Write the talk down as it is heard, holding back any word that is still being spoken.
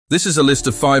This is a list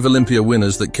of 5 Olympia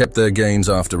winners that kept their gains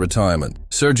after retirement.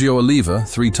 Sergio Oliva,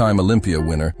 3-time Olympia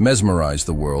winner, mesmerized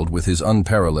the world with his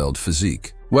unparalleled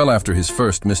physique. Well after his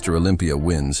first Mr. Olympia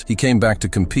wins, he came back to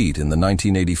compete in the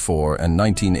 1984 and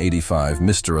 1985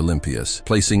 Mr. Olympias,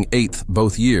 placing 8th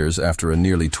both years after a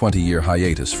nearly 20-year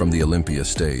hiatus from the Olympia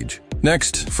stage.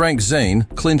 Next, Zane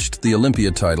clinched the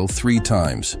Olympia title 3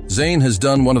 times. Zane has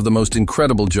done one of the most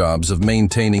incredible jobs of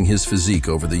maintaining his physique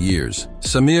over the years.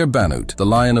 Samir Bannout, the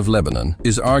Lion of Lebanon,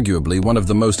 is arguably one of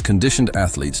the most conditioned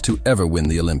athletes to ever win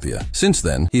the Olympia. Since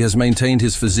then, he has maintained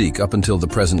his physique up until the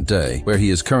present day, where he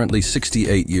is currently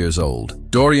 68 years old.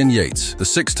 Dorian Yates, the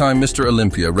 6-time Mr.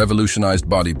 Olympia, revolutionized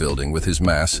bodybuilding with his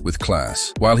mass with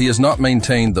class. While he has not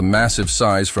maintained the massive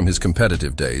size from his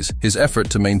competitive days, his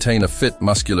effort to maintain a fit,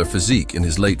 muscular physique in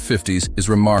his late 50s is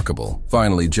remarkable.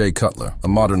 Finally, Jay Cutler, a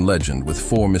modern legend with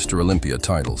 4 Mr. Olympia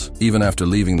titles. Even after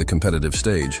leaving the competitive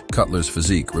stage, Cutler's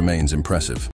physique remains impressive.